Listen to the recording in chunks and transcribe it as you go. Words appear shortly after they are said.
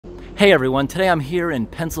Hey everyone, today I'm here in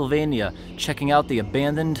Pennsylvania checking out the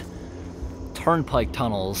abandoned Turnpike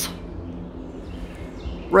tunnels.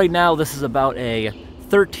 Right now this is about a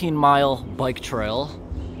 13-mile bike trail,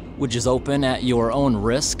 which is open at your own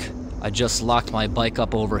risk. I just locked my bike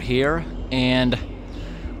up over here and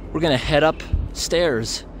we're gonna head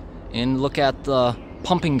upstairs and look at the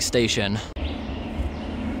pumping station.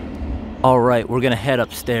 Alright, we're gonna head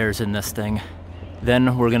upstairs in this thing.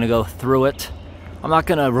 Then we're gonna go through it. I'm not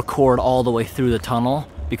gonna record all the way through the tunnel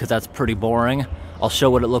because that's pretty boring. I'll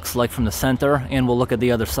show what it looks like from the center and we'll look at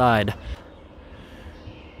the other side.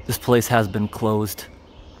 This place has been closed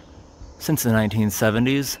since the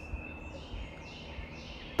 1970s.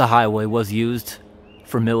 The highway was used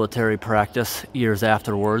for military practice years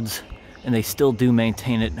afterwards, and they still do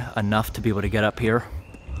maintain it enough to be able to get up here.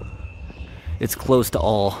 It's closed to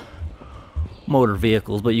all motor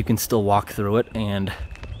vehicles, but you can still walk through it and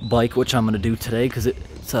bike, which I'm going to do today because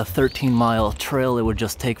it's a 13-mile trail. It would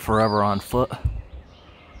just take forever on foot.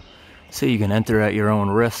 So you can enter at your own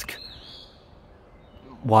risk.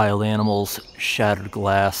 Wild animals, shattered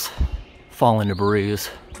glass, fallen debris.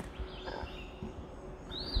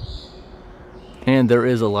 And there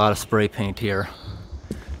is a lot of spray paint here.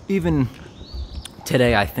 Even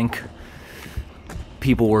today, I think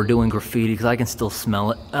people were doing graffiti because I can still smell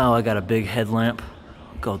it. Oh, I got a big headlamp.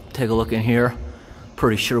 Go take a look in here.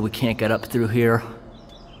 Pretty sure we can't get up through here.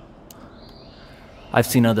 I've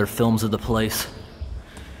seen other films of the place.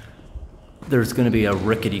 There's going to be a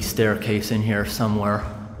rickety staircase in here somewhere.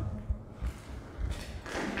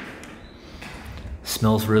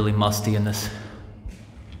 Smells really musty in this.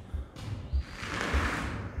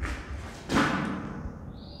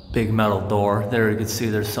 Big metal door. There you can see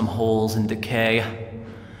there's some holes and decay.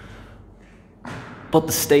 But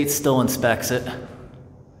the state still inspects it.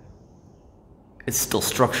 It's still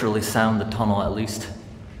structurally sound, the tunnel at least.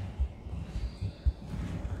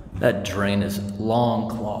 That drain is long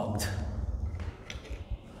clogged.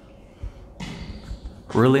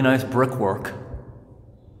 Really nice brickwork.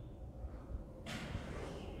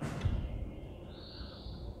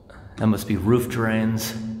 That must be roof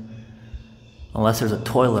drains. Unless there's a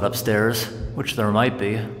toilet upstairs, which there might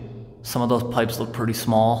be. Some of those pipes look pretty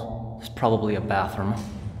small. It's probably a bathroom.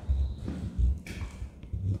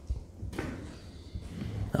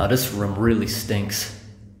 Now this room really stinks.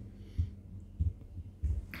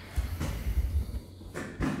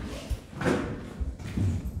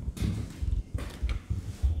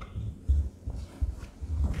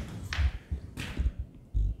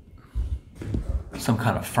 Some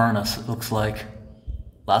kind of furnace, it looks like.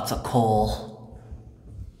 Lots of coal.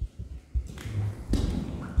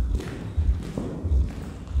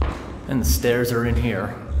 And the stairs are in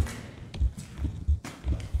here.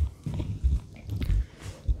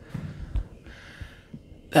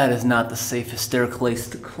 That is not the safest staircase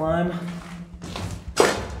to climb.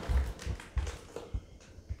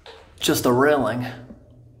 Just a railing.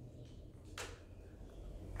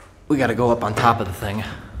 We gotta go up on top of the thing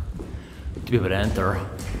to be able to enter.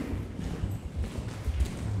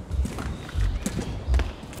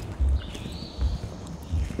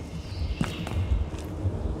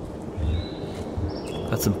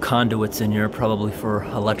 Got some conduits in here, probably for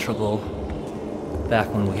electrical, back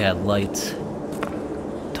when we had lights.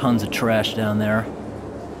 Tons of trash down there.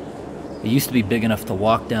 It used to be big enough to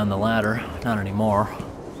walk down the ladder, not anymore.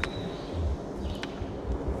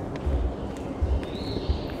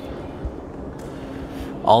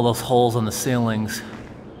 All those holes on the ceilings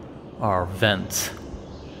are vents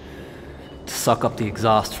to suck up the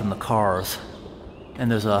exhaust from the cars. And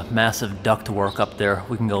there's a massive ductwork up there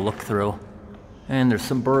we can go look through. And there's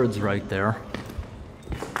some birds right there.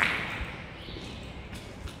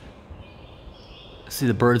 See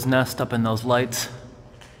the bird's nest up in those lights?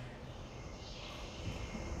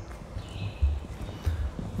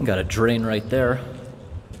 We got a drain right there.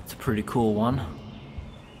 It's a pretty cool one.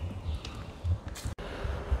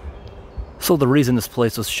 So the reason this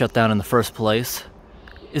place was shut down in the first place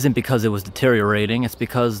isn't because it was deteriorating, it's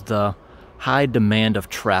because the high demand of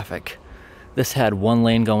traffic. This had one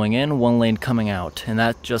lane going in, one lane coming out, and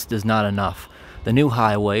that just is not enough. The new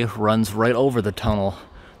highway runs right over the tunnel.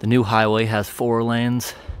 The new highway has 4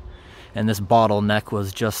 lanes, and this bottleneck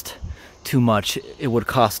was just too much. It would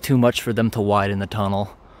cost too much for them to widen the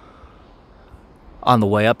tunnel. On the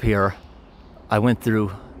way up here, I went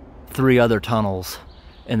through 3 other tunnels,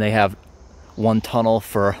 and they have one tunnel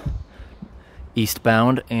for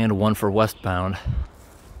eastbound and one for westbound.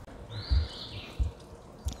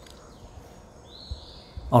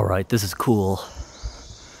 Alright, this is cool.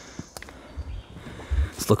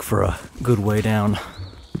 Let's look for a good way down.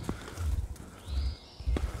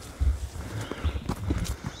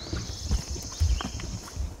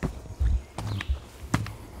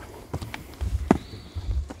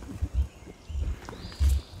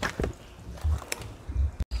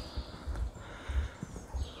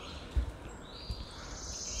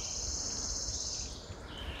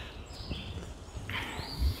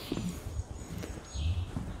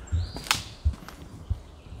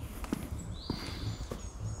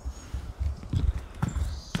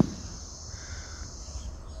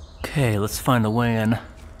 Okay, let's find a way in.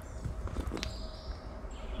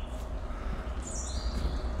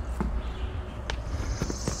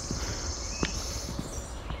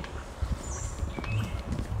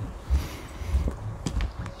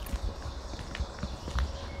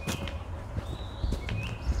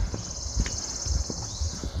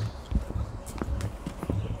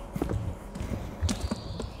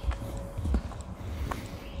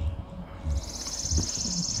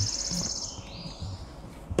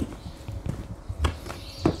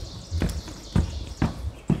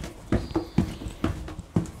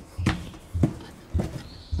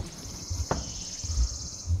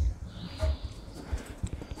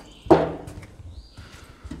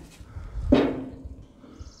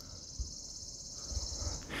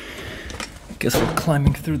 Guess we're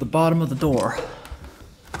climbing through the bottom of the door.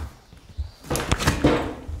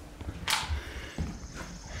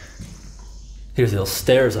 Here's those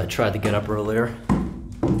stairs I tried to get up earlier.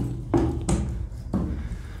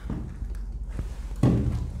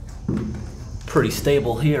 Pretty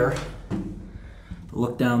stable here.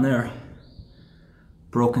 Look down there.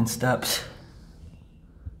 Broken steps.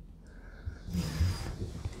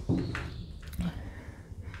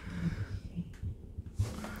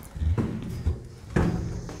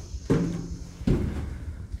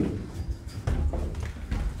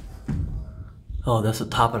 Oh, that's the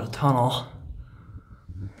top of the tunnel.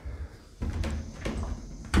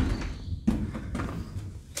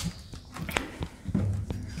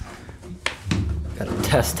 Gotta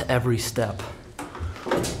test every step.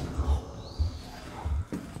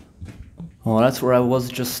 Well, that's where I was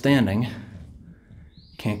just standing.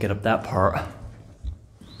 Can't get up that part.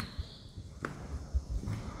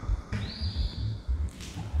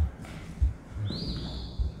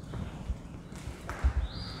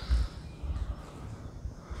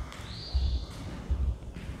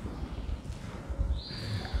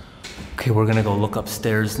 Okay, we're gonna go look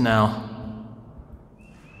upstairs now.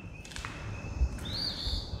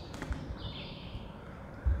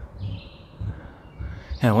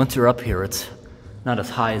 And once you're up here, it's not as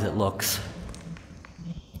high as it looks.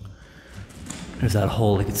 There's that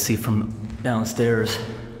hole you can see from downstairs.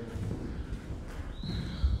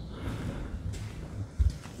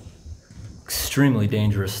 Extremely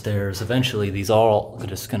dangerous stairs. Eventually, these all are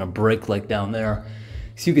just gonna break like down there.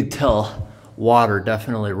 So you could tell water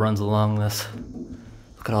definitely runs along this.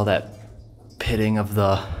 Look at all that pitting of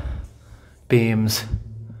the beams.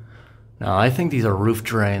 Now, I think these are roof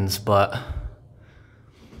drains, but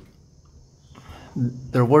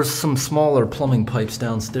there were some smaller plumbing pipes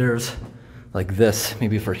downstairs, like this,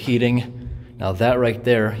 maybe for heating. Now that right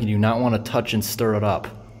there, you do not want to touch and stir it up.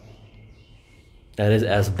 That is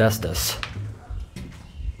asbestos.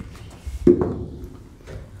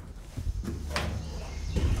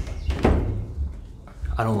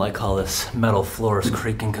 I don't like how this metal floor is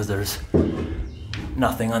creaking because there's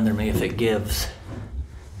nothing under me if it gives.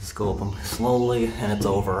 Just go up them slowly and it's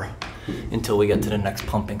over until we get to the next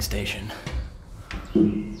pumping station.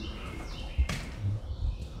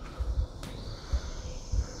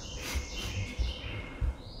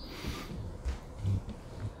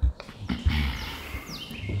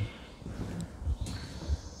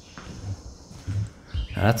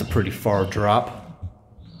 Now that's a pretty far drop.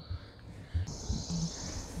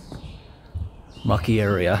 Mucky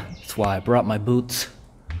area. That's why I brought my boots.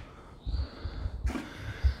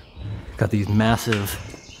 Got these massive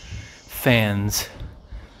fans,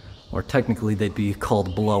 or technically they'd be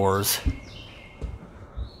called blowers.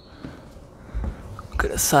 Look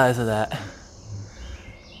at the size of that.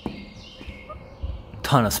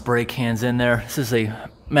 Ton of spray cans in there. This is a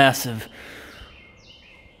massive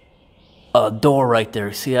door right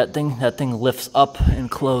there. See that thing? That thing lifts up and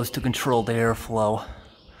closed to control the airflow.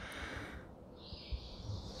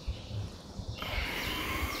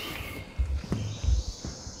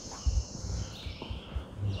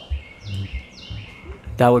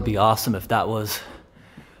 That would be awesome if that was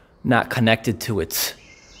not connected to its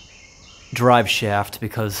drive shaft,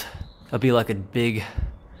 because it'd be like a big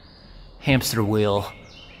hamster wheel.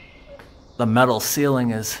 The metal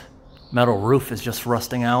roof is just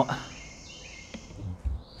rusting out.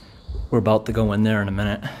 We're about to go in there in a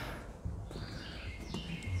minute.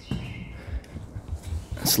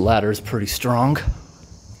 This ladder is pretty strong.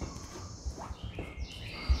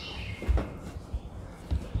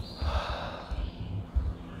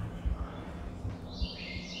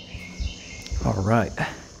 All right,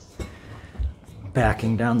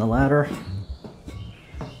 backing down the ladder.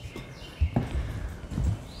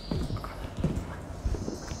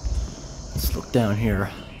 Let's look down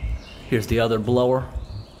here. Here's the other blower.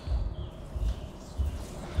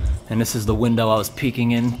 And this is the window I was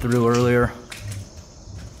peeking in through earlier.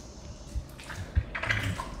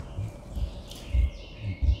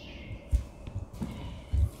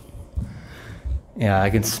 Yeah, I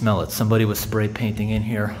can smell it. Somebody was spray painting in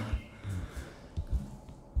here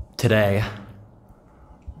today.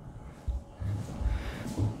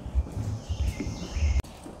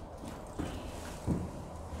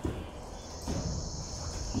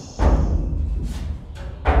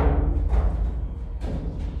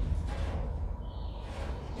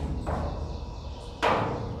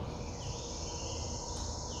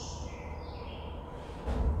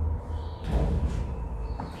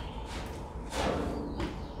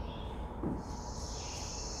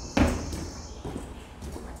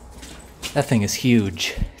 That thing is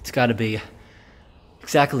huge. It's got to be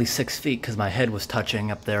exactly 6 feet because my head was touching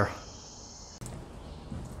up there.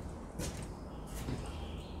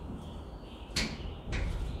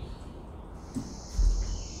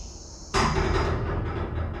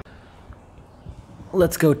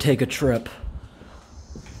 Let's go take a trip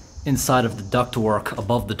inside of the ductwork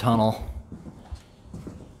above the tunnel.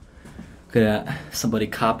 Look at that. Somebody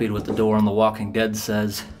copied what the door on The Walking Dead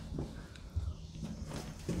says.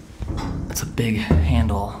 It's a big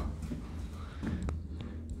handle.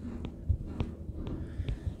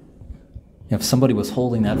 If somebody was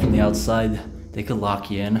holding that from the outside, they could lock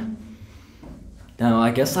you in. Now,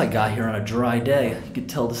 I guess I got here on a dry day. You could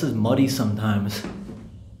tell this is muddy sometimes.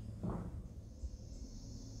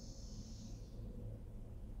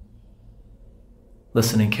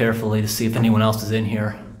 Listening carefully to see if anyone else is in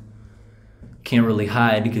here. Can't really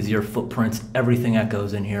hide because your footprints, everything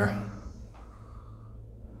echoes in here.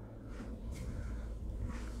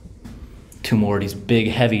 2 more of these big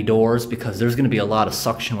heavy doors because there's going to be a lot of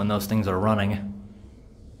suction when those things are running.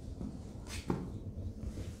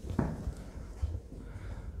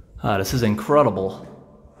 This is incredible.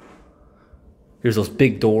 Here's those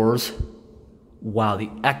big doors. Wow, the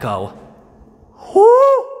echo.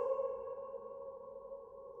 Whoo!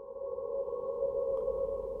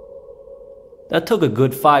 That took a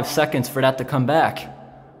good 5 seconds for that to come back.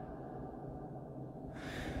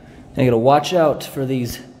 You gotta watch out for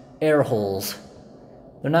these air holes.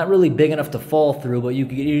 They're not really big enough to fall through, but you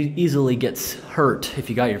could easily get hurt if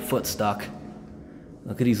you got your foot stuck.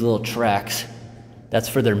 Look at these little tracks. That's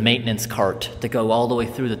for their maintenance cart to go all the way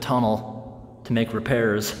through the tunnel to make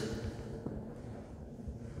repairs.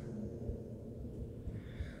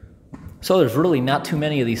 So there's really not too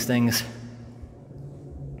many of these things.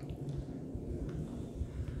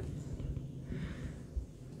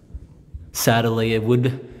 Sadly, it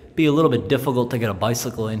would be a little bit difficult to get a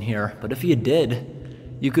bicycle in here, but if you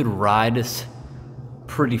did, you could ride this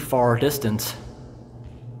pretty far distance.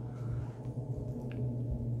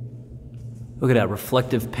 Look at that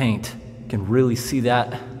reflective paint. You can really see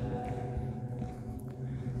that.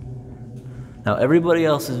 Now, everybody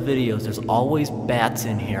else's videos, there's always bats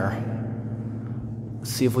in here.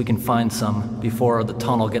 Let's see if we can find some before the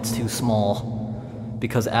tunnel gets too small.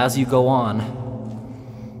 Because as you go on,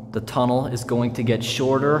 the tunnel is going to get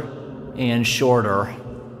shorter and shorter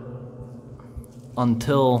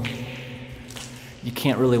until you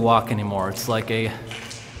can't really walk anymore. It's like a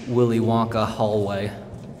Willy Wonka hallway.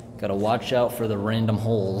 Gotta watch out for the random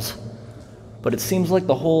holes. But it seems like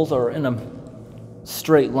the holes are in a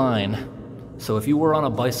straight line. So if you were on a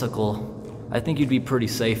bicycle, I think you'd be pretty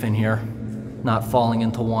safe in here, not falling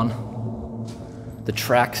into one. The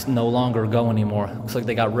tracks no longer go anymore. Looks like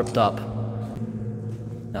they got ripped up.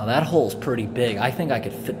 Now that hole's pretty big. I think I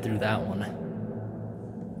could fit through that one.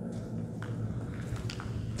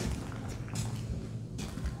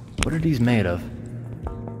 What are these made of?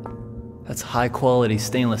 That's high quality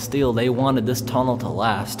stainless steel. They wanted this tunnel to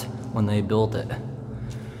last when they built it.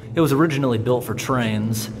 It was originally built for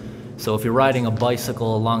trains, so if you're riding a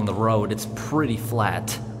bicycle along the road, it's pretty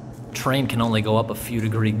flat. Train can only go up a few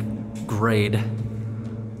degree grade.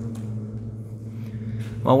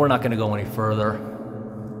 Well, we're not gonna go any further.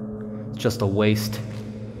 Just a waste.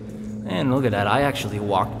 And look at that, I actually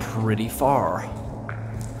walked pretty far.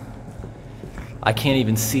 I can't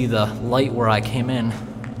even see the light where I came in.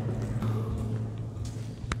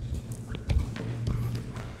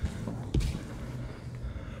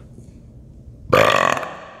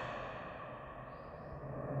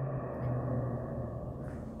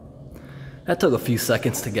 That took a few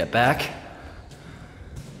seconds to get back.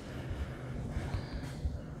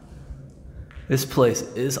 This place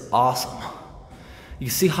is awesome. You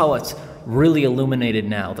see how it's really illuminated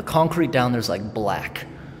now. The concrete down there's like black.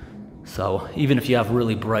 So even if you have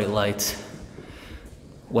really bright lights,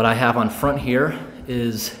 what I have on front here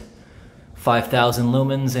is 5,000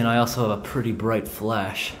 lumens, and I also have a pretty bright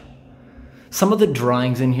flash. Some of the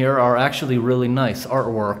drawings in here are actually really nice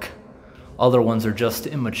artwork. Other ones are just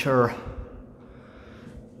immature.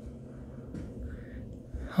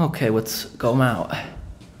 Okay, let's go out.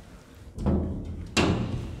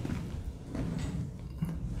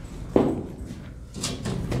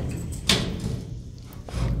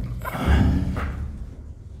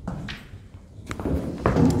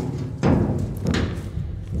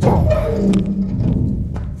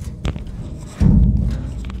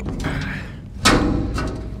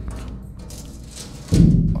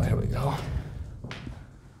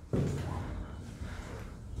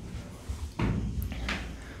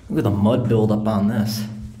 Look at the mud buildup on this.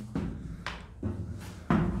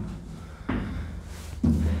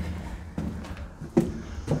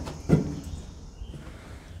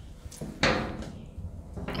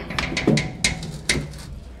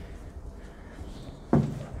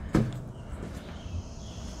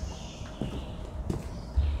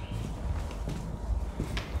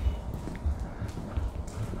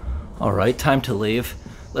 All right, time to leave.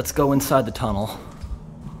 Let's go inside the tunnel.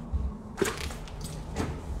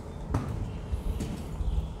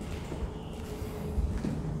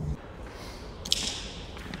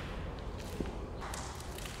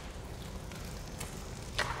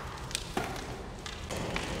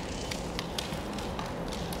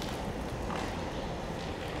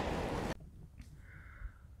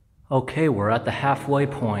 Okay, we're at the halfway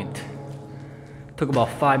point. Took about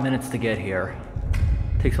 5 minutes to get here.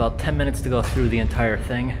 Takes about 10 minutes to go through the entire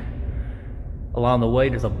thing. Along the way,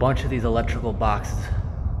 there's a bunch of these electrical boxes.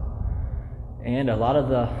 And a lot of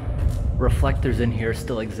the reflectors in here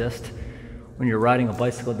still exist. When you're riding a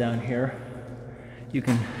bicycle down here, you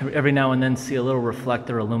can every now and then see a little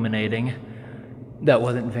reflector illuminating that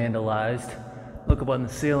wasn't vandalized. Look up on the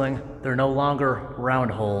ceiling, they're no longer round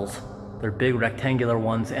holes. They're big rectangular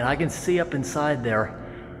ones, and I can see up inside there.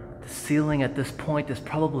 The ceiling at this point is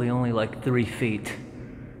probably only like 3 feet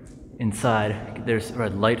inside. There's a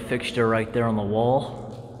light fixture right there on the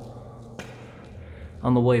wall.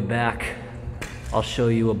 On the way back, I'll show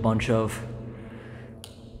you a bunch of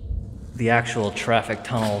the actual traffic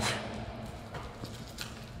tunnels.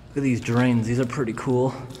 Look at these drains, these are pretty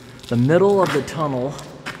cool. The middle of the tunnel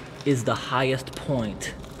is the highest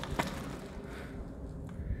point.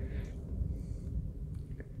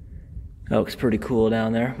 That looks pretty cool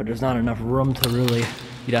down there, but there's not enough room to really,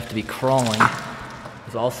 you'd have to be crawling.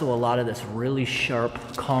 There's also a lot of this really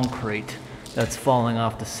sharp concrete that's falling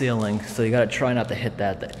off the ceiling, so you gotta try not to hit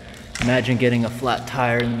that. Imagine getting a flat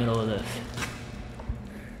tire in the middle of this.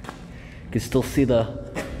 You can still see the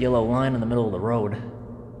yellow line in the middle of the road.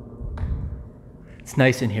 It's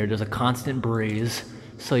nice in here, there's a constant breeze,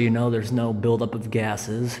 so you know there's no buildup of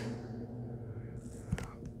gases.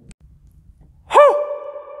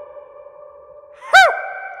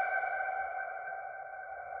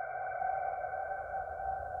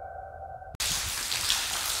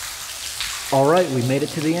 All right, we made it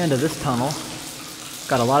to the end of this tunnel.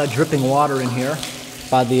 Got a lot of dripping water in here.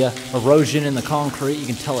 By the erosion in the concrete, you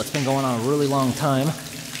can tell it's been going on a really long time.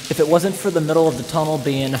 If it wasn't for the middle of the tunnel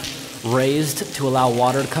being raised to allow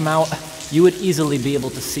water to come out, you would easily be able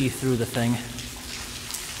to see through the thing.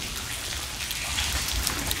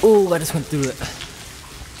 Oh, I just went through it.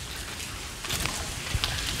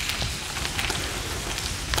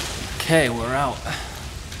 Okay, we're out.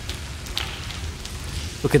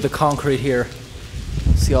 Look at the concrete here.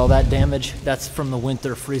 See all that damage? That's from the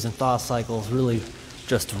winter freeze and thaw cycles, really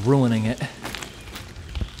just ruining it.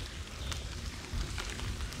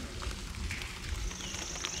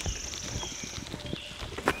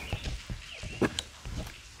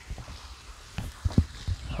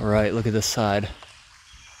 All right, look at this side.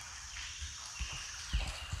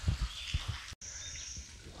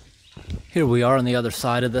 Here we are on the other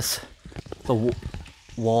side of this. The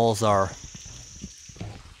walls are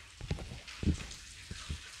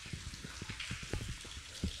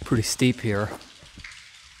pretty steep here.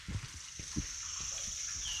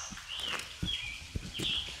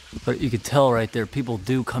 But you could tell right there, people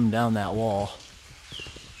do come down that wall.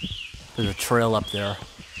 There's a trail up there.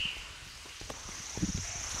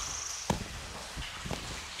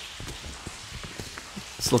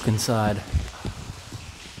 Let's look inside.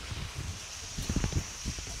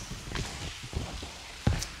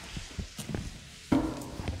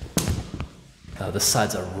 Oh, this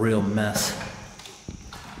side's a real mess.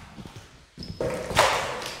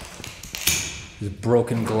 There's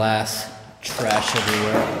broken glass, trash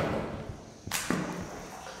everywhere.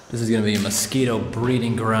 This is gonna be a mosquito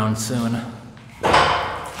breeding ground soon.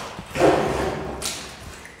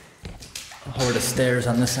 Over the stairs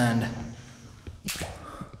on this end.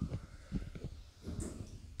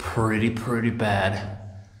 pretty bad.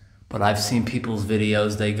 But I've seen people's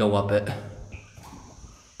videos, they go up it.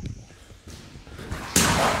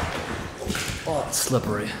 Oh, it's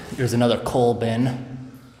slippery. Here's another coal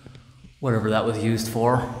bin, whatever that was used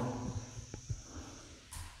for.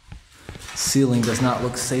 Ceiling does not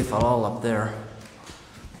look safe at all up there.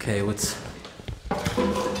 Okay, let's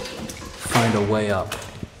find a way up.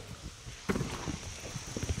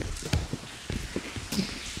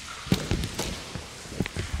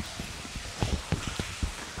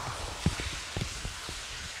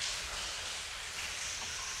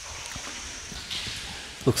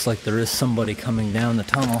 Looks like there is somebody coming down the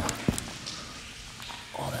tunnel.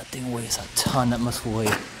 Oh, that thing weighs a ton. That must weigh,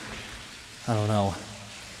 I don't know.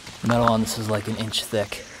 The metal on this is like an inch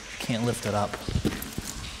thick. Can't lift it up.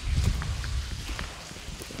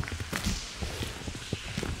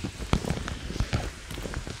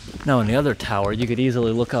 Now in the other tower, you could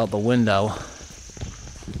easily look out the window,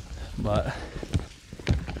 but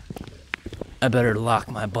I better lock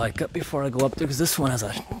my bike up before I go up there, because this one has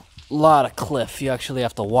a lot of cliff. You actually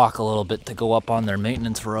have to walk a little bit to go up on their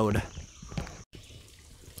maintenance road.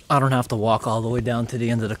 I don't have to walk all the way down to the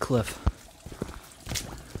end of the cliff.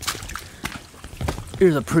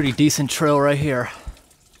 Here's a pretty decent trail right here.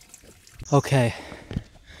 Okay,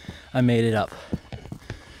 I made it up.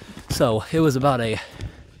 So it was about a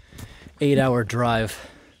 8-hour drive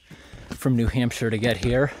from New Hampshire to get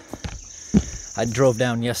here. I drove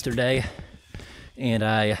down yesterday and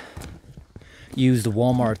I used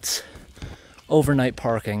Walmart's overnight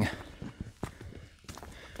parking,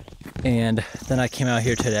 and then I came out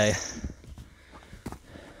here today.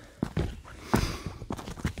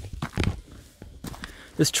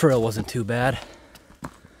 This trail wasn't too bad.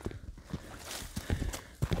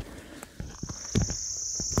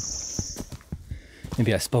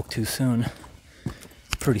 Maybe I spoke too soon.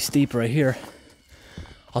 It's pretty steep right here.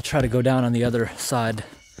 I'll try to go down on the other side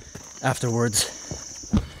afterwards.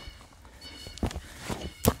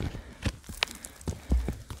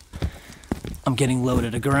 I'm getting low to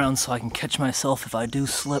the ground so I can catch myself if I do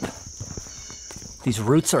slip. These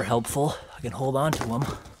roots are helpful. I can hold on to them.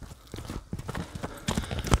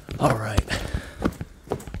 All right.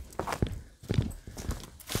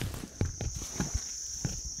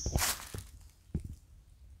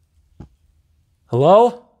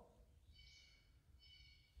 Hello?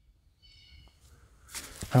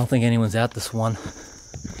 I don't think anyone's at this one.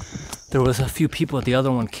 There was a few people at the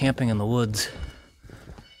other one camping in the woods.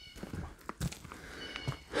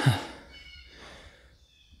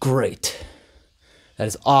 Great. That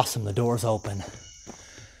is awesome. The door's open.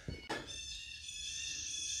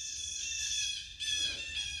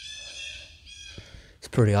 It's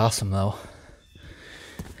pretty awesome though.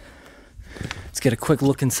 Let's get a quick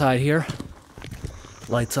look inside here.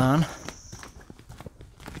 Lights on.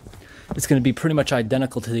 It's going to be pretty much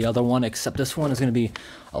identical to the other one, except this one is going to be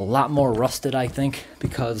a lot more rusted, I think,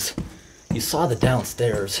 because you saw the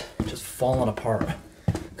downstairs just falling apart.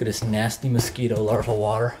 Look at this nasty mosquito larva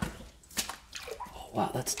water. Oh,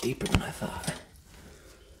 wow, that's deeper than I thought.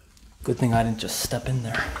 Good thing I didn't just step in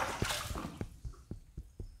there.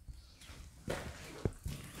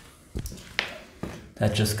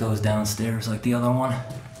 That just goes downstairs like the other one.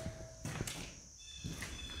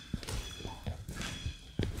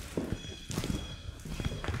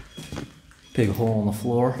 Big hole in the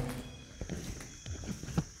floor.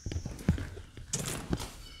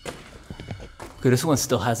 Okay, this one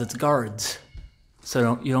still has its guards,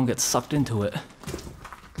 so you don't get sucked into it.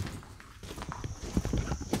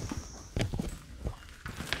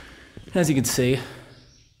 As you can see,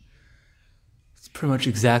 it's pretty much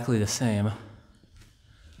exactly the same.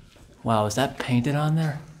 Wow, is that painted on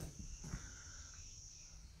there?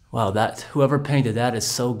 Wow, whoever painted that is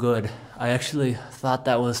so good. I actually thought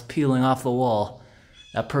that was peeling off the wall.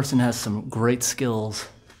 That person has some great skills.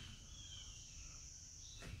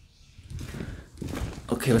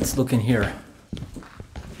 Okay, let's look in here.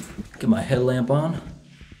 Get my headlamp on.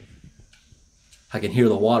 I can hear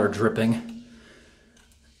the water dripping.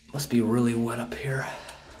 Must be really wet up here.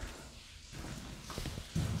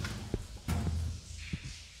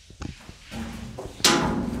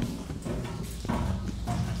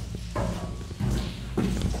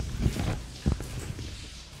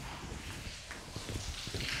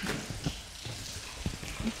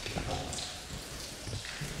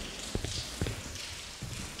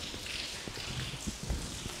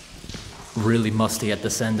 Really musty at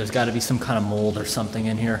this end. There's got to be some kind of mold or something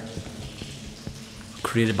in here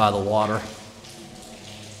created by the water.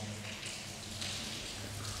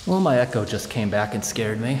 Well, my echo just came back and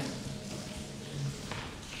scared me.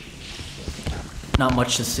 Not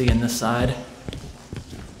much to see in this side.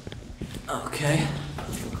 Okay.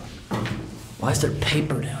 Why is there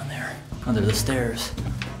paper down there under the stairs?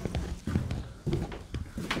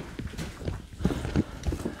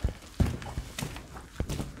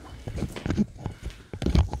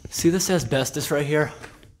 See this asbestos right here?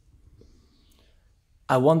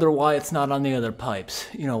 I wonder why it's not on the other pipes.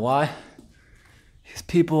 You know why? Because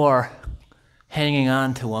people are hanging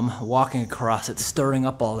on to them, walking across it, stirring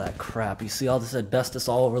up all that crap. You see all this asbestos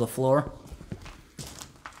all over the floor?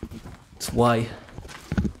 That's why,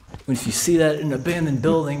 if you see that in an abandoned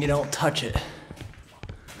building, you don't touch it.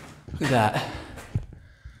 Look at that.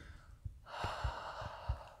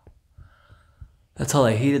 That's how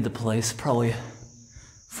they heated the place, probably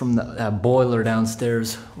from that boiler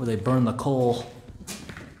downstairs where they burn the coal.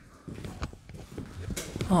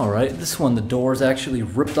 All right, this one, the door's actually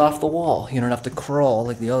ripped off the wall. You don't have to crawl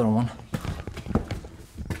like the other one.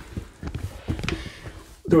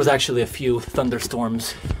 There was actually a few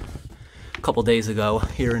thunderstorms a couple days ago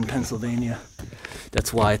here in Pennsylvania.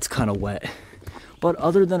 That's why it's kind of wet. But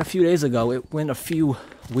other than a few days ago, it went a few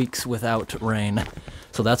weeks without rain.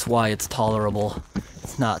 So that's why it's tolerable.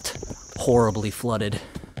 It's not horribly flooded.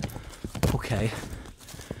 Okay,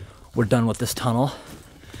 we're done with this tunnel.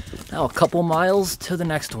 Now a couple miles to the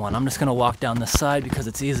next one. I'm just gonna walk down this side because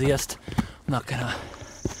it's easiest. I'm not gonna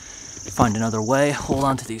find another way. Hold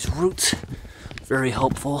on to these roots. Very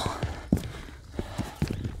helpful.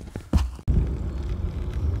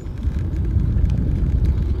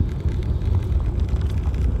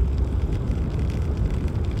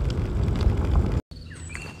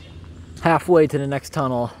 Halfway to the next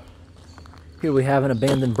tunnel. Here we have an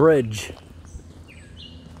abandoned bridge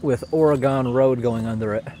with Oregon Road going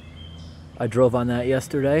under it. I drove on that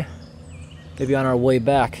yesterday. Maybe on our way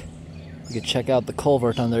back, we could check out the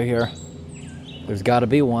culvert under here. There's gotta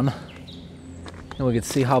be one. And we could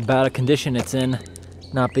see how bad a condition it's in,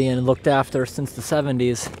 not being looked after since the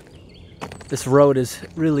 70s. This road is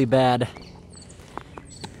really bad.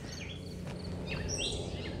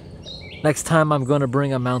 Next time I'm gonna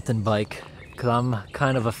bring a mountain bike, because I'm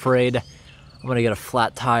kind of afraid I'm gonna get a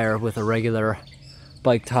flat tire with the regular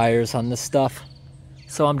bike tires on this stuff.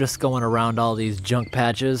 So I'm just going around all these junk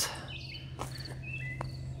patches.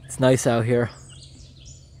 It's nice out here.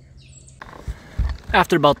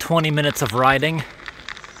 After about 20 minutes of riding,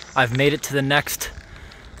 I've made it to the next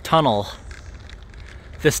tunnel.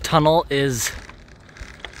 This tunnel is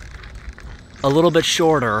a little bit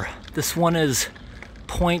shorter. This one is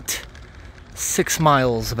 0.6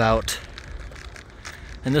 miles about.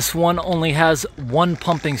 And this one only has one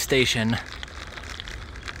pumping station.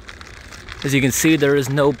 As you can see, there is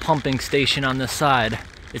no pumping station on this side.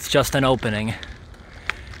 It's just an opening.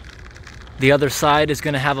 The other side is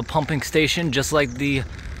going to have a pumping station just like the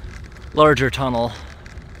larger tunnel.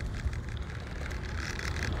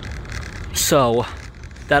 So,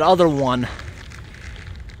 that other one,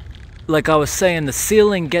 like I was saying, the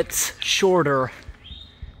ceiling gets shorter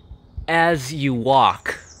as you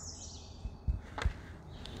walk.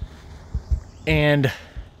 And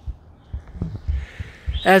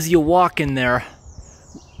as you walk in there,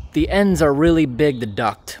 the ends are really big, the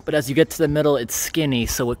duct, but as you get to the middle, it's skinny,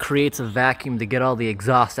 so it creates a vacuum to get all the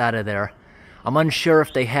exhaust out of there. I'm unsure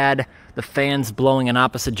if they had the fans blowing in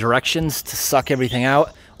opposite directions to suck everything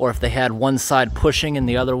out, or if they had one side pushing and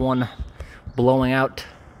the other one blowing out.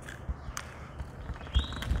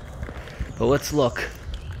 But let's look.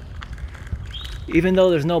 Even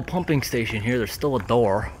though there's no pumping station here, there's still a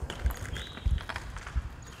door.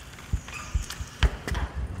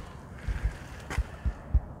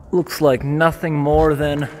 Looks like nothing more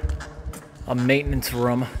than a maintenance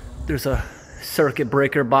room. There's a circuit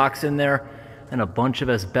breaker box in there and a bunch of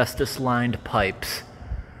asbestos-lined pipes.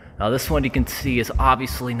 Now this one you can see is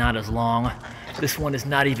obviously not as long. This one is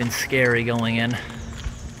not even scary going in.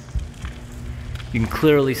 You can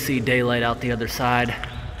clearly see daylight out the other side.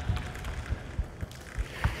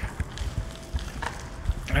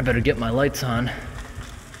 I better get my lights on.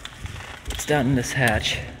 It's down in this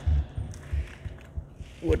hatch.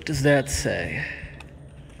 What does that say?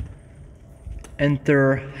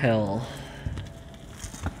 Enter hell.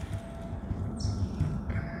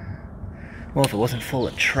 Well, if it wasn't full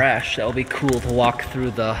of trash, that would be cool to walk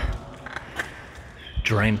through the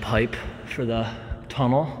drain pipe for the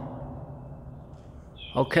tunnel.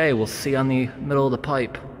 Okay, we'll see on the middle of the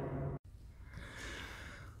pipe.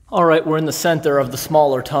 All right, we're in the center of the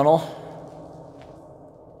smaller tunnel.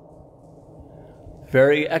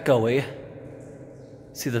 Very echoey.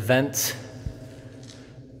 See the vents?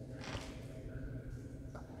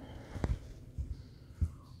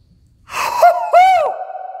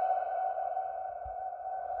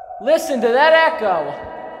 Listen to that echo.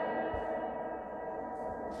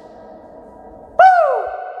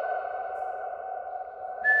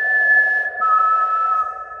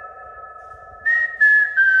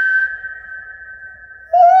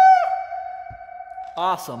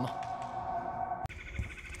 awesome.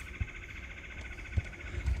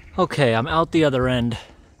 Okay, I'm out the other end,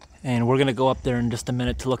 and we're gonna go up there in just a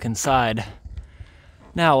minute to look inside.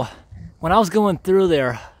 Now, when I was going through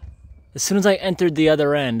there, as soon as I entered the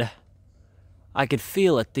other end, I could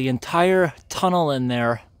feel it. The entire tunnel in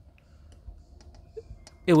there,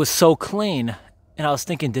 it was so clean. And I was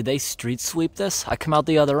thinking, did they street sweep this? I come out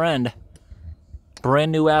the other end,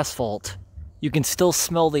 brand new asphalt. You can still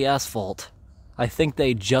smell the asphalt. I think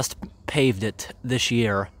they just paved it this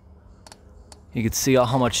year. You can see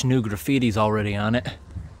how much new graffiti's already on it.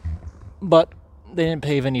 But they didn't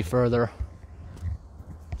pave any further.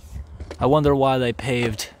 I wonder why they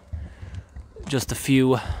paved just a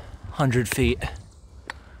few 100 feet.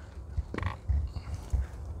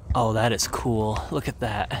 Oh, that is cool. Look at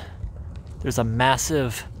that. There's a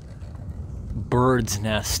massive bird's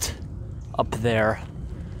nest up there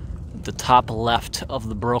at the top left of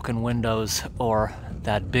the broken windows, or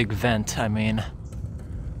that big vent, I mean.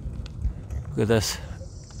 Look at this.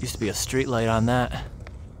 Used to be a street light on that.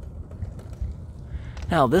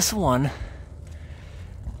 Now this one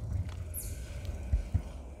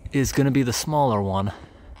is gonna be the smaller one.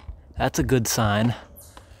 That's a good sign.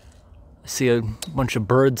 I see a bunch of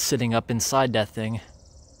birds sitting up inside that thing.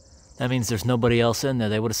 That means there's nobody else in there.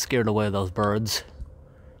 They would have scared away those birds.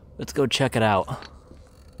 Let's go check it out.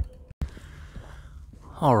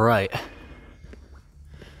 All right.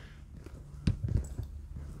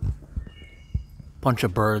 Bunch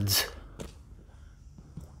of birds.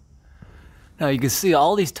 Now you can see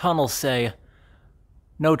all these tunnels say,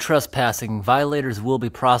 no trespassing, violators will be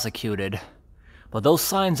prosecuted. But those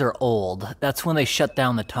signs are old. That's when they shut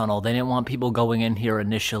down the tunnel. They didn't want people going in here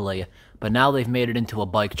initially. But now they've made it into a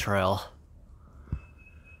bike trail.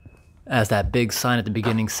 As that big sign at the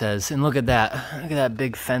beginning says. And look at that. Look at that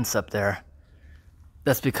big fence up there.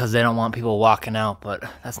 That's because they don't want people walking out, but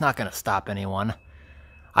that's not going to stop anyone.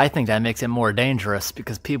 I think that makes it more dangerous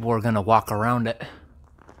because people are going to walk around it.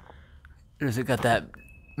 There's got that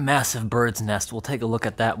massive bird's nest. We'll take a look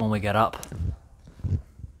at that when we get up.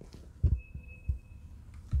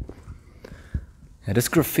 Yeah, this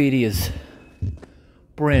graffiti is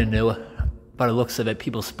brand new. By the looks of it,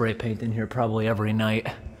 people spray paint in here probably every night.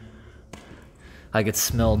 I could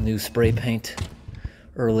smell new spray paint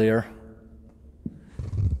earlier.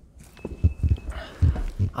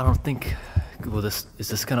 I don't think, well, is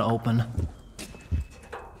this gonna open? Look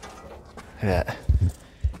at that.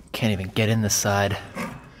 Can't even get in this side.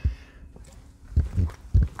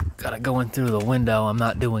 Gotta go in through the window. I'm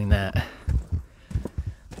not doing that.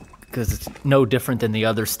 Because it's no different than the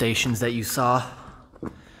other stations that you saw.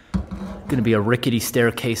 Gonna be a rickety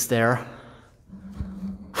staircase there.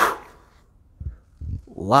 Whew.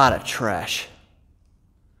 Lot of trash.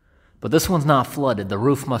 But this one's not flooded. The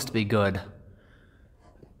roof must be good.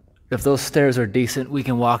 If those stairs are decent, we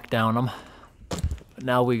can walk down them. But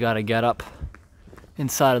now we gotta get up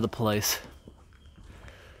inside of the place.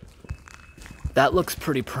 That looks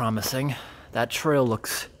pretty promising. That trail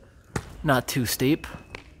looks not too steep.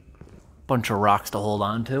 Bunch of rocks to hold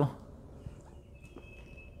on to.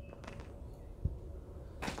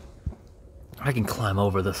 I can climb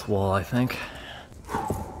over this wall, I think.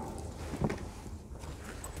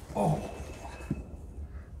 Oh.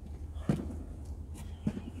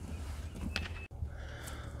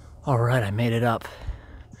 All right, I made it up.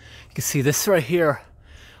 You can see this right here.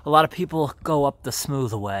 A lot of people go up the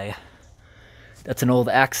smooth way. That's an old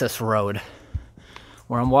access road.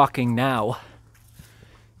 Where I'm walking now,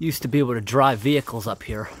 used to be able to drive vehicles up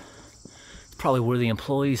here. It's probably where the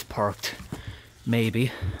employees parked,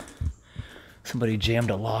 maybe. Somebody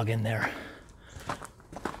jammed a log in there.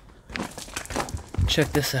 Check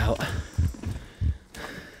this out.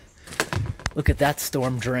 Look at that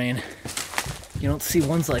storm drain. You don't see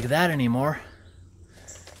ones like that anymore.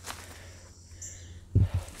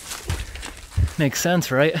 Makes sense,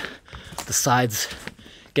 right? The sides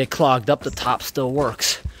get clogged up, the top still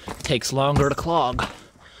works. Takes longer to clog.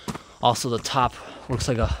 Also, the top works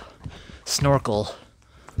like a snorkel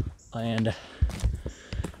and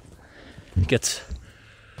gets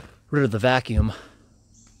rid of the vacuum.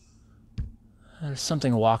 There's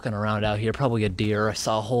something walking around out here, probably a deer. I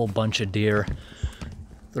saw a whole bunch of deer.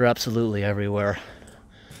 They're absolutely everywhere.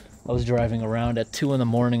 I was driving around at 2 in the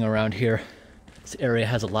morning around here. This area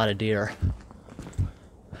has a lot of deer.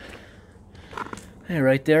 Hey,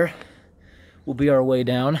 right there will be our way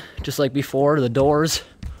down, just like before, the doors.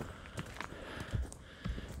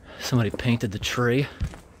 Somebody painted the tree.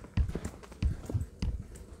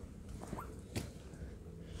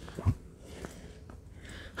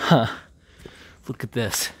 Huh, look at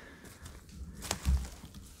this.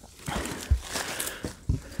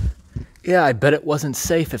 Yeah, I bet it wasn't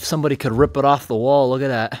safe if somebody could rip it off the wall. Look at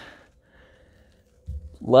that.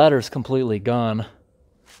 Ladder's completely gone.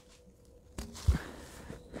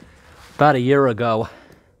 About a year ago,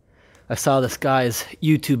 I saw this guy's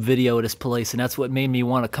YouTube video at his place, and that's what made me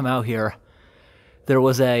want to come out here. There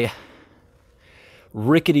was a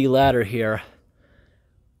rickety ladder here.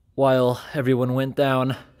 While everyone went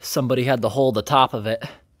down, somebody had to hold the top of it.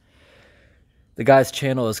 The guy's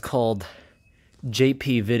channel is called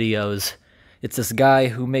JP Videos. It's this guy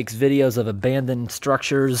who makes videos of abandoned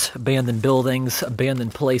structures, abandoned buildings,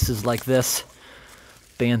 abandoned places like this,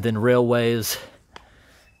 abandoned railways,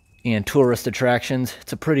 and tourist attractions.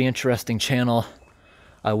 It's a pretty interesting channel.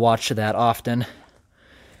 I watch that often.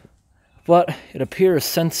 But it appears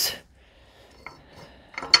since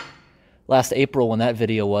last April, when that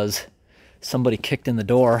video was, somebody kicked in the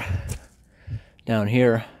door down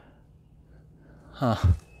here. Huh.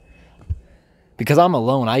 Because I'm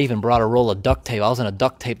alone, I even brought a roll of duct tape. I was gonna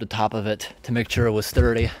duct tape the top of it to make sure it was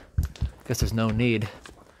sturdy. Guess there's no need.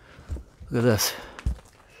 Look at this.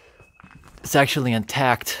 It's actually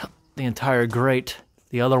intact, the entire grate.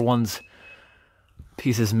 The other one's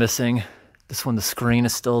piece is missing. This one, the screen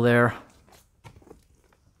is still there.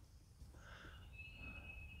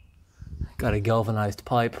 Got a galvanized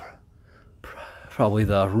pipe. Probably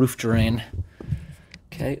the roof drain.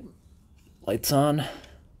 Okay, lights on.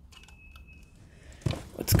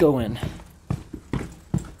 Let's go in.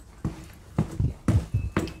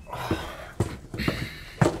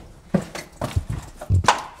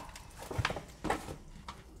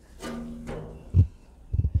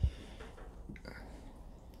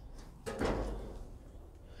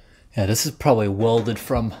 Yeah, this is probably welded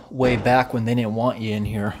from way back when they didn't want you in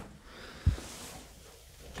here.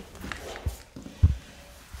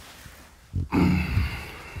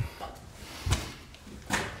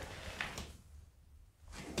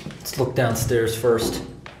 Let's look downstairs first.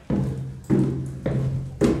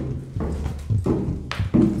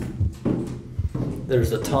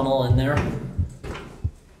 There's a tunnel in there.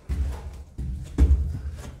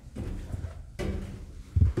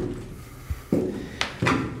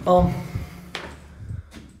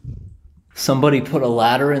 Somebody put a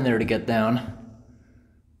ladder in there to get down.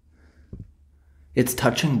 It's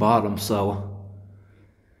touching bottom, so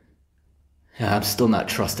yeah, I'm still not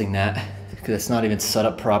trusting that because it's not even set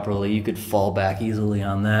up properly. You could fall back easily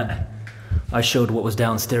on that. I showed what was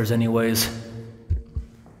downstairs anyways.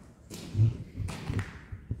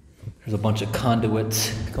 There's a bunch of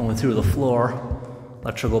conduits going through the floor,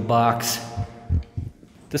 electrical box.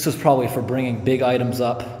 This was probably for bringing big items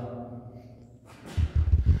up.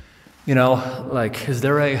 You know, like, is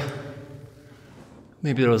there a,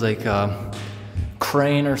 maybe there was like a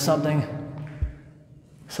crane or something?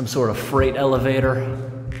 Some sort of freight elevator.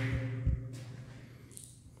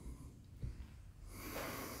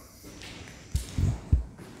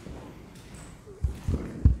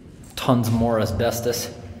 Tons more asbestos.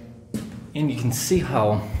 And you can see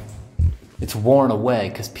how it's worn away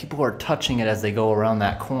because people are touching it as they go around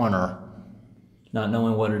that corner, not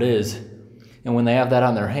knowing what it is. And when they have that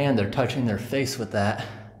on their hand, they're touching their face with that.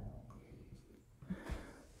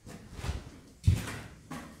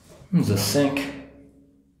 There's a sink.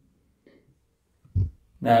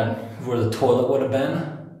 Now, where the toilet would have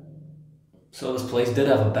been. So this place did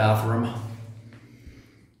have a bathroom.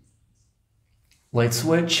 Light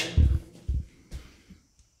switch.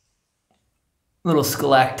 Little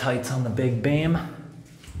stalactites on the big beam.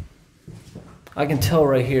 I can tell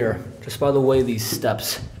right here, just by the way these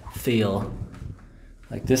steps feel,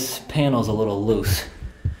 like this panel's a little loose.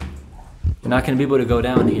 You're not going to be able to go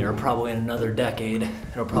down here probably in another decade.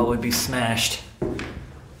 It'll probably be smashed.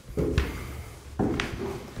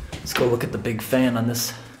 Let's go look at the big fan on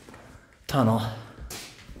this tunnel.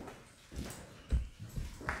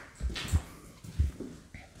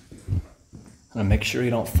 I'm gonna make sure you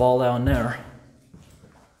don't fall down there.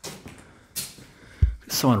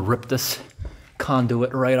 Someone ripped this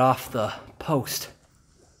conduit right off the post.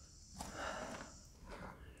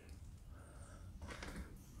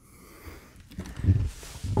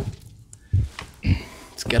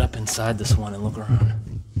 Let's get up inside this one and look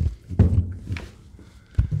around.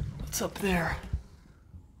 What's up there?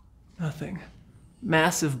 Nothing.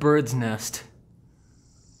 Massive bird's nest.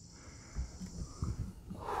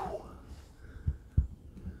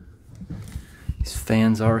 These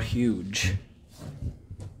fans are huge.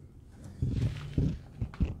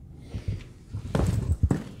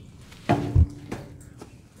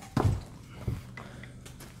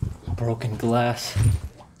 Broken glass.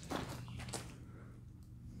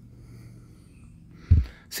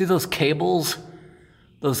 See those cables?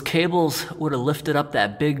 Those cables would have lifted up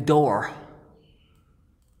that big door.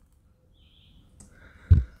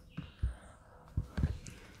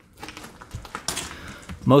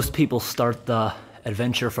 Most people start the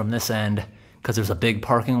adventure from this end because there's a big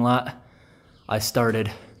parking lot. I started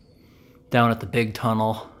down at the big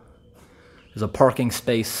tunnel. There's a parking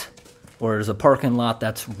space, or there's a parking lot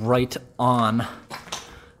that's right on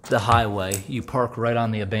the highway. You park right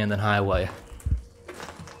on the abandoned highway.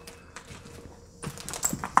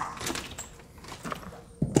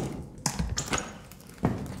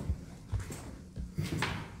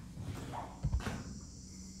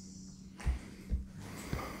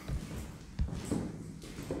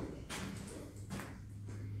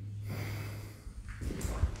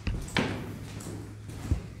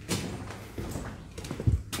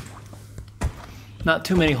 Not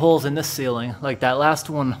too many holes in this ceiling. Like that last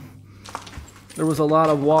one, there was a lot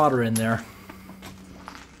of water in there.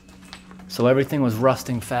 So everything was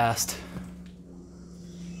rusting fast.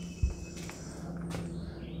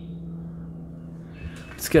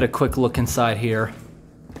 Let's get a quick look inside here.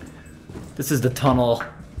 This is the tunnel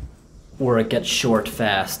where it gets short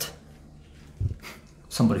fast.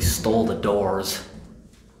 Somebody stole the doors.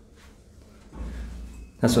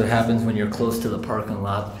 That's what happens when you're close to the parking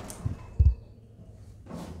lot.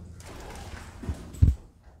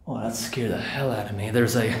 Oh, that scared the hell out of me.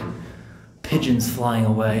 There's pigeons flying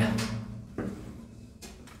away.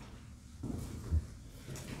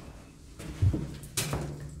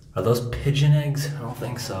 Are those pigeon eggs? I don't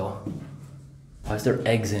think so. Why is there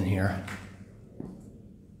eggs in here?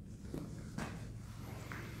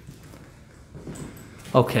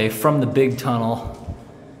 Okay, from the big tunnel,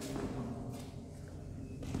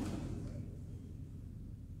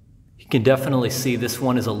 you can definitely see this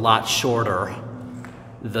one is a lot shorter,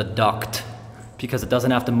 the duct, because it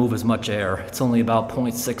doesn't have to move as much air. It's only about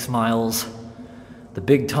 0.6 miles. The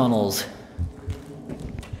big tunnel's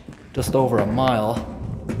just over a mile.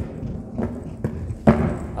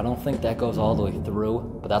 I don't think that goes all the way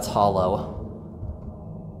through, but that's hollow.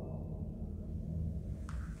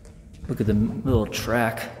 Look at the little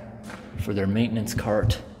track for their maintenance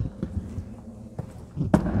cart.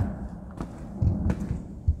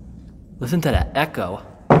 Listen to that echo.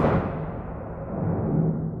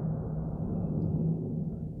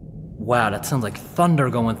 Wow, that sounds like thunder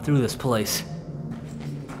going through this place.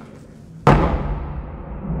 I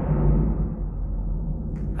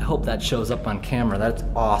hope that shows up on camera. That's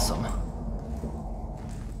awesome.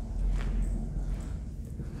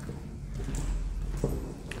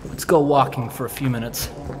 Let's go walking for a few minutes.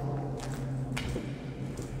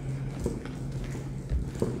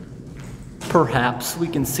 Perhaps we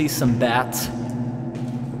can see some bats.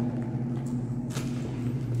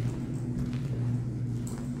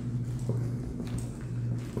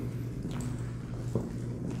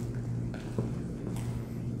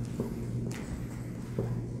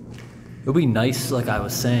 It would be nice, like I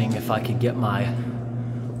was saying, if I could get my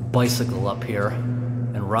bicycle up here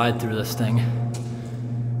and ride through this thing.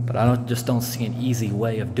 But I just don't see an easy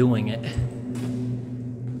way of doing it.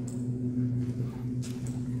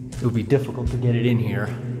 It would be difficult to get it in here.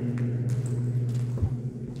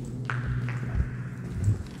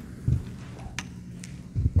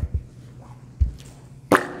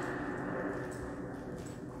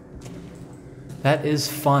 That is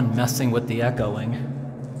fun, messing with the echoing.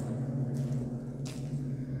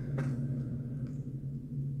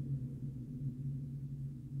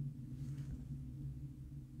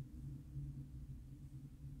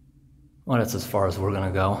 Well, that's as far as we're gonna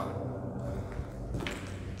go.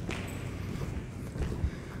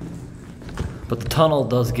 But the tunnel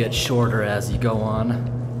does get shorter as you go on.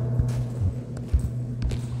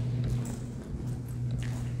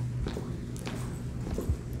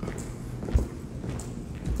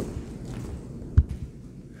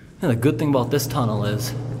 And the good thing about this tunnel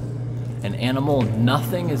is, an animal,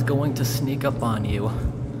 nothing is going to sneak up on you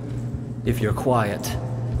if you're quiet,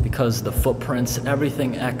 because the footprints,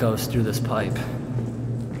 everything echoes through this pipe.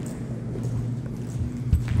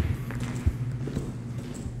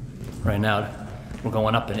 Right now, we're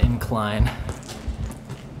going up an incline.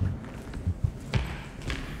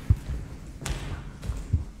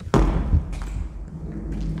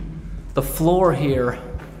 The floor here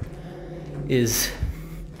is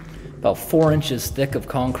about 4 inches thick of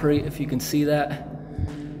concrete, if you can see that.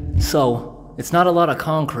 So, it's not a lot of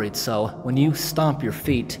concrete, so when you stomp your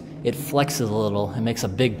feet, it flexes a little and makes a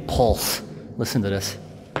big pulse. Listen to this.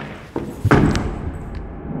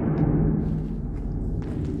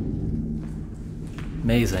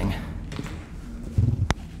 Amazing.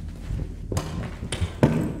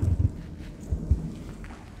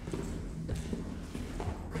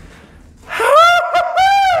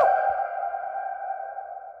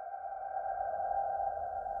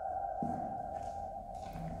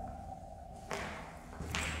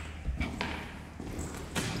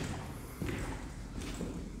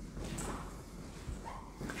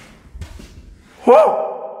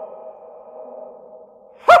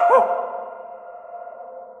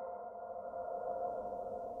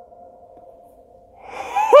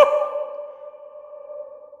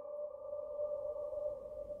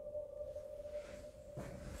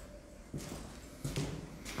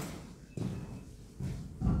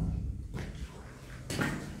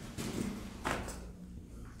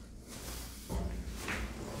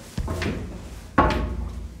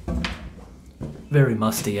 Very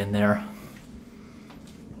musty in there.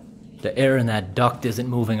 The air in that duct isn't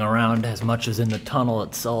moving around as much as in the tunnel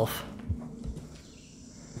itself.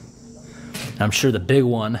 I'm sure the big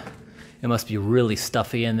one, it must be really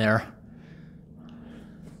stuffy in there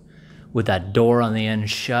with that door on the end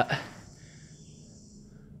shut.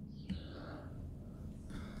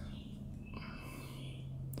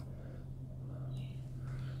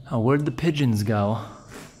 Oh, where'd the pigeons go?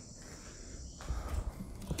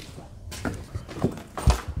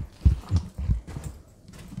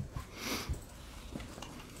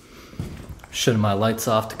 Shutting my lights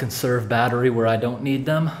off to conserve battery where I don't need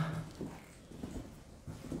them.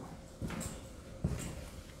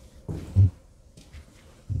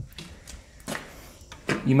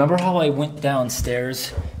 You remember how I went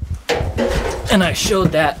downstairs and I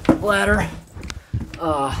showed that ladder?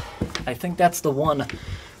 I think that's the one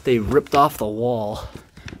they ripped off the wall.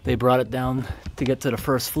 They brought it down to get to the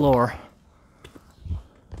first floor.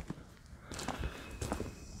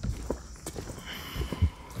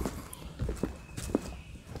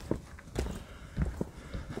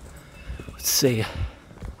 Let's see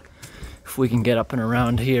if we can get up and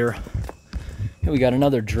around here. Here we got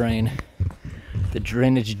another drain. The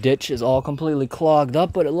drainage ditch is all completely clogged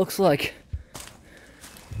up, but it looks like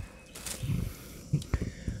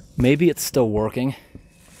maybe it's still working.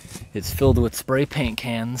 It's filled with spray paint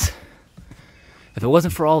cans. If it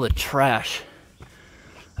wasn't for all the trash,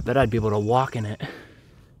 I bet I'd be able to walk in it.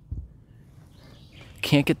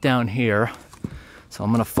 Can't get down here, so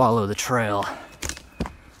I'm gonna follow the trail.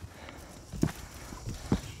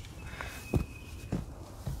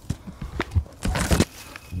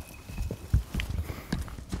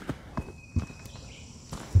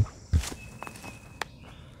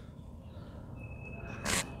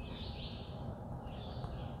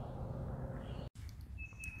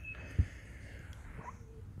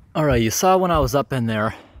 Alright, you saw when I was up in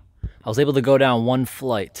there, I was able to go down one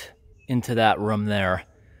flight into that room there.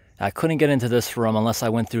 I couldn't get into this room unless I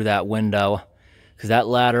went through that window, because that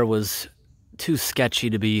ladder was too sketchy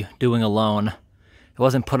to be doing alone. It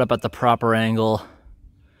wasn't put up at the proper angle,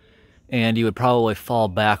 and you would probably fall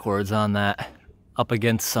backwards on that, up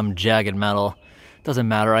against some jagged metal. Doesn't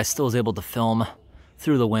matter, I still was able to film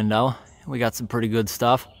through the window. We got some pretty good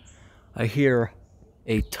stuff. I hear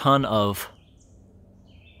a ton of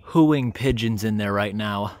hooing pigeons in there right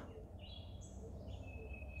now.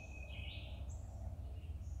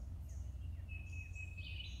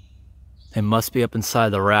 They must be up inside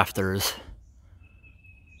the rafters.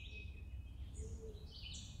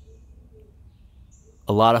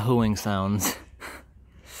 A lot of hooing sounds.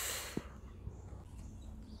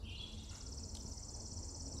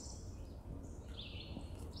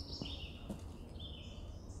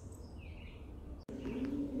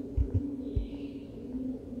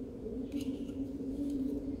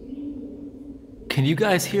 Can you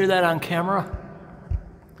guys hear that on camera?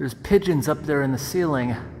 There's pigeons up there in the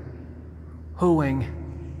ceiling, hooing.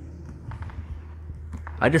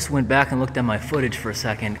 I just went back and looked at my footage for a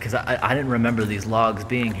second because I didn't remember these logs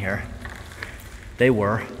being here. They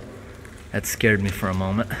were. That scared me for a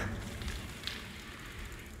moment.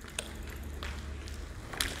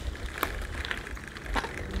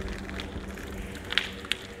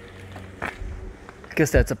 I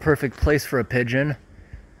guess that's a perfect place for a pigeon,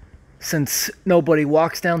 since nobody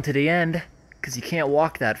walks down to the end, because you can't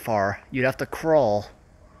walk that far. You'd have to crawl.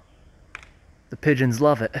 The pigeons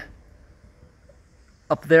love it.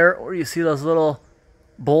 Up there, where you see those little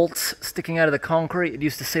bolts sticking out of the concrete, it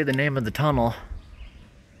used to say the name of the tunnel.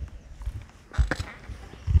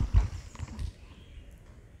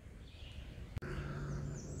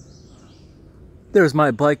 There's my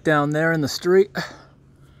bike down there in the street,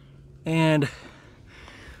 and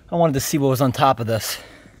I wanted to see what was on top of this.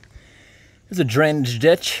 There's a drainage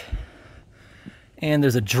ditch, and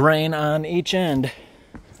there's a drain on each end.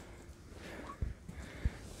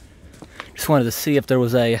 Just wanted to see if there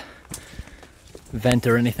was a vent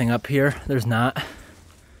or anything up here. There's not.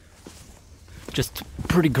 Just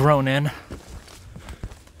pretty grown in.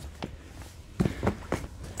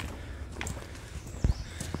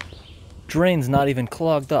 Drain's not even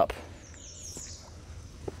clogged up.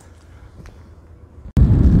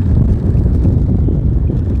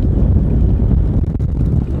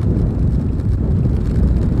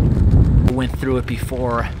 went through it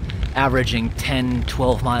before, averaging 10,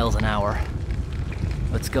 12 miles an hour.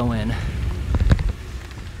 Let's go in.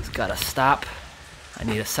 It's gotta stop. I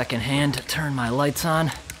need a second hand to turn my lights on.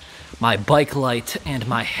 My bike light and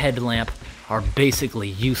my headlamp are basically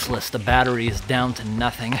useless. The battery is down to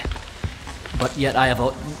nothing, but yet I have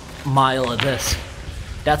a mile of this.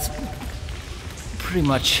 That's pretty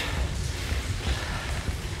much,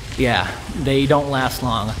 yeah, they don't last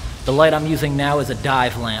long. The light I'm using now is a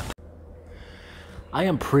dive lamp. I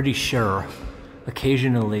am pretty sure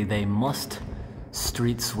occasionally they must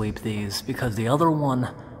street sweep these because the other one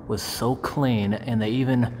was so clean, and they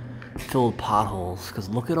even filled potholes, because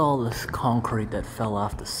look at all this concrete that fell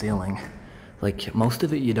off the ceiling. Like, most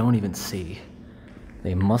of it you don't even see.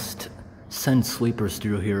 They must send sweepers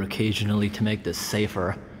through here occasionally to make this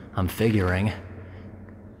safer, I'm figuring,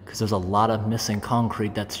 because there's a lot of missing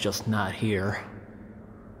concrete that's just not here.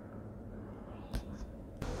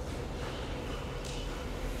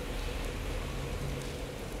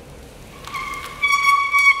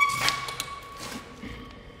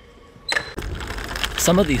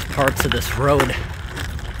 Some of these parts of this road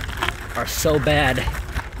are so bad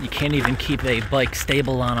you can't even keep a bike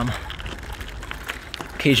stable on them.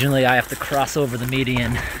 Occasionally I have to cross over the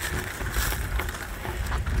median.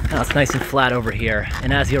 Now it's nice and flat over here,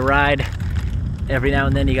 and as you ride, every now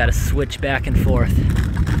and then you gotta switch back and forth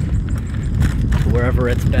to wherever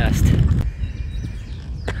it's best.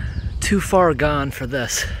 Too far gone for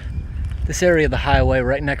this. This area of the highway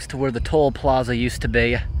right next to where the toll plaza used to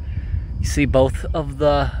be, you see both of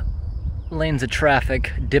the lanes of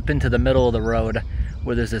traffic dip into the middle of the road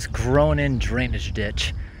where there's this grown-in drainage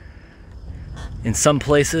ditch. In some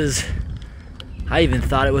places, I even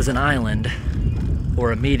thought it was an island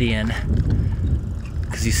or a median,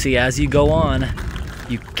 because you see, as you go on,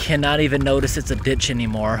 you cannot even notice it's a ditch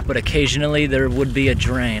anymore, but occasionally there would be a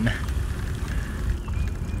drain.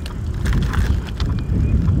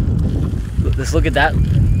 Just look at that.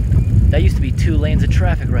 That used to be 2 lanes of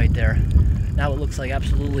traffic right there. Now it looks like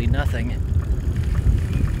absolutely nothing.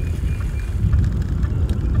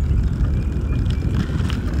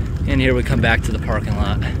 And here we come back to the parking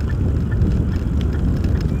lot.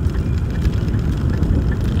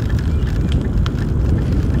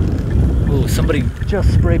 Ooh, somebody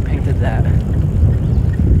just spray painted that.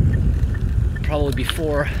 Probably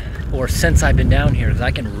before or since I've been down here, because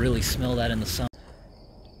I can really smell that in the sun.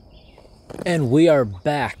 And we are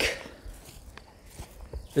back.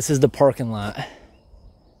 This is the parking lot,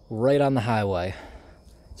 right on the highway.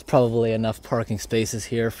 There's probably enough parking spaces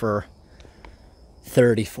here for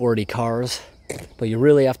 30, 40 cars, but you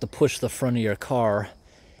really have to push the front of your car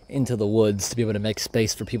into the woods to be able to make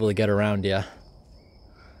space for people to get around you.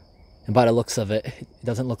 And by the looks of it, it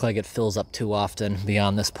doesn't look like it fills up too often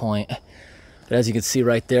beyond this point. But as you can see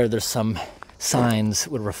right there, there's some signs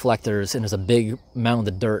with reflectors, and there's a big mound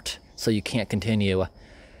of dirt, so you can't continue.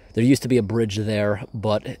 There used to be a bridge there,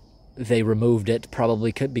 but they removed it,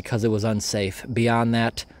 probably because it was unsafe. Beyond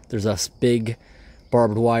that, there's a big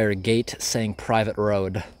barbed wire gate saying private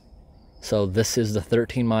road. So this is the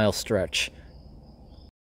 13-mile stretch.